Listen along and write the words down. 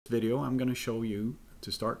video I'm going to show you,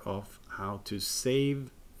 to start off, how to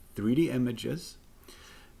save 3D images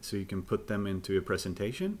so you can put them into a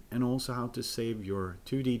presentation, and also how to save your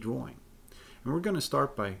 2D drawing. And we're going to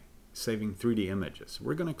start by saving 3D images.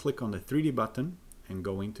 We're going to click on the 3D button and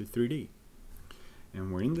go into 3D.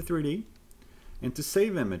 And we're in the 3D. And to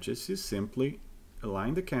save images, you simply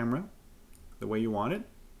align the camera the way you want it.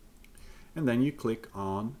 And then you click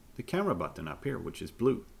on the camera button up here, which is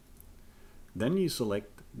blue. Then you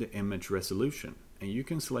select the image resolution. And you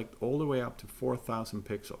can select all the way up to 4,000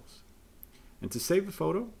 pixels. And to save a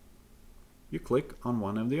photo, you click on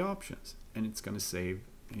one of the options. And it's going to save.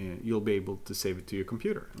 You'll be able to save it to your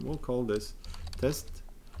computer. And we'll call this test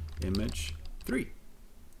image 3.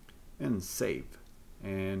 And save.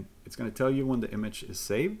 And it's going to tell you when the image is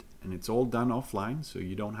saved, and it's all done offline, so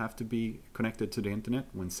you don't have to be connected to the internet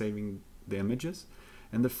when saving the images.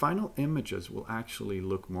 And the final images will actually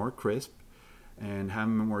look more crisp and have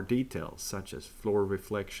more details, such as floor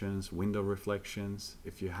reflections, window reflections.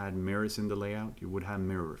 If you had mirrors in the layout, you would have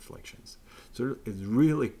mirror reflections. So it's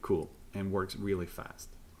really cool and works really fast.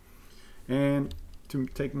 And to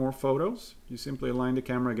take more photos, you simply align the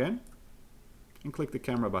camera again and click the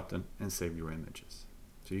camera button and save your images.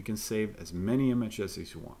 So you can save as many images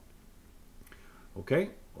as you want.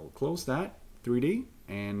 Okay, we'll close that 3D,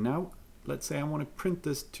 and now let's say I want to print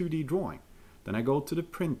this 2D drawing. Then I go to the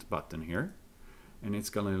print button here, and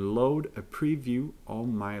it's going to load a preview of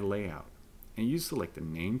my layout. And you select the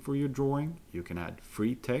name for your drawing. You can add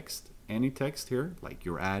free text, any text here, like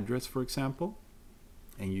your address, for example.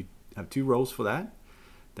 And you have 2 rows for that.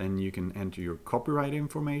 Then you can enter your copyright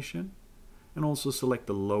information and also select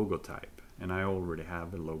the logo type. And I already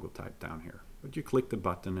have a logo type down here. But you click the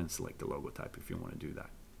button and select the logo type if you want to do that.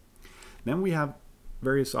 Then we have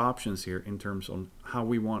various options here in terms of how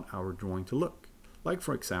we want our drawing to look. Like,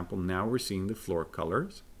 for example, now we're seeing the floor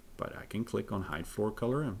colors, but I can click on hide floor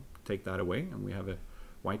color and take that away, and we have a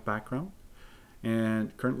white background.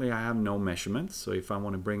 And currently I have no measurements, so if I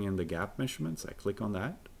want to bring in the gap measurements, I click on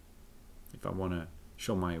that. If I want to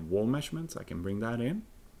show my wall measurements, I can bring that in,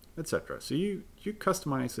 etc. So you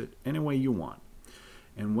customize it any way you want.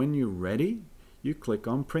 And when you're ready, you click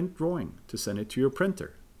on print drawing to send it to your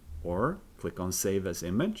printer, or click on save as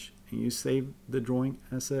image, and you save the drawing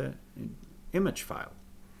as an image file.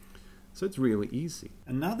 So it's really easy.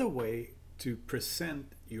 Another way to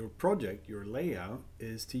present your project, your layout,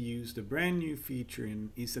 is to use the brand new feature in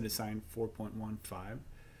Ecdesign 4.15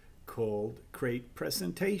 called Create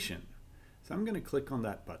Presentation. So I'm going to click on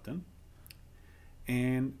that button,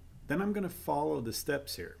 and then I'm going to follow the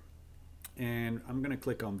steps here. And I'm going to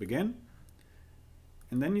click on Begin,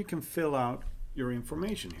 and then you can fill out your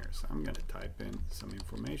information here. So I'm going to type in some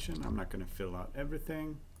information. I'm not going to fill out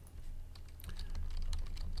everything.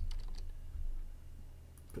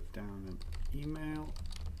 Put down an email,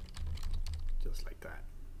 just like that.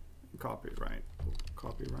 Copyright,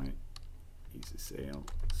 Easy Sale,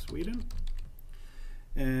 Sweden.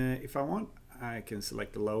 If I want, I can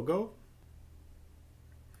select the logo.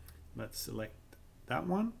 Let's select that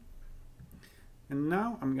one. And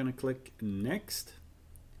now I'm going to click Next.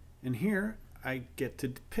 And here I get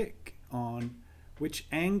to pick on which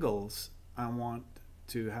angles I want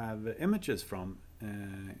to have images from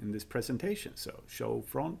in this presentation. So show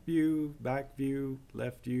front view, back view,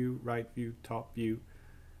 left view, right view, top view,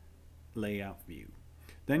 layout view.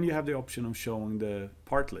 Then you have the option of showing the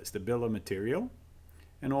part list, the bill of material.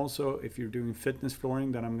 And also, if you're doing fitness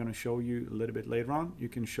flooring that I'm going to show you a little bit later on, you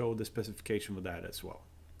can show the specification for that as well.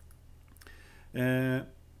 Then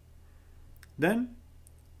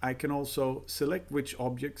I can also select which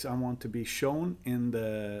objects I want to be shown in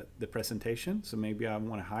the presentation. So maybe I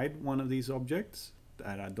want to hide one of these objects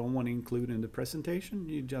that I don't want to include in the presentation.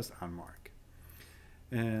 You just unmark.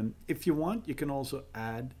 If you want, you can also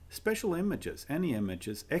add special images, any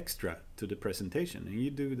images extra to the presentation. And you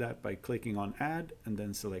do that by clicking on Add and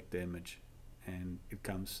then select the image. And it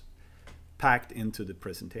comes packed into the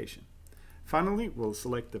presentation. Finally, we'll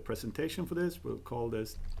select the presentation for this. We'll call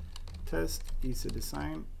this Test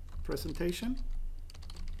Ecdesign Presentation.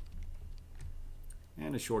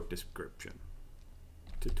 And a short description.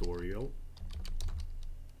 Tutorial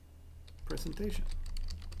Presentation.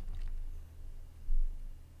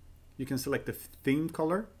 You can select the theme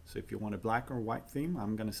color. So if you want a black or white theme,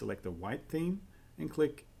 I'm going to select the white theme and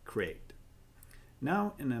click Create.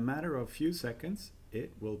 Now, in a matter of a few seconds,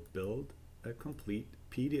 it will build a complete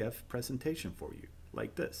PDF presentation for you,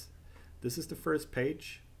 like this. This is the first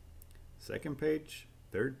page, second page,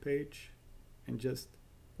 third page, and just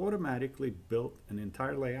automatically built an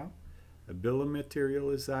entire layout. A bill of material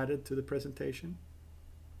is added to the presentation.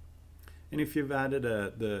 And if you've added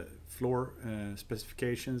the floor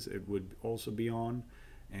specifications, it would also be on,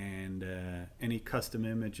 and any custom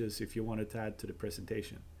images if you wanted to add to the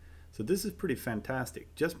presentation. So this is pretty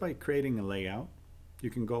fantastic. Just by creating a layout, you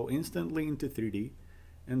can go instantly into 3D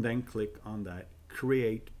and then click on that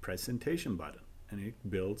Create Presentation button, and it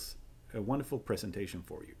builds a wonderful presentation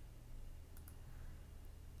for you.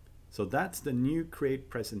 So that's the new Create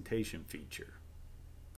Presentation feature.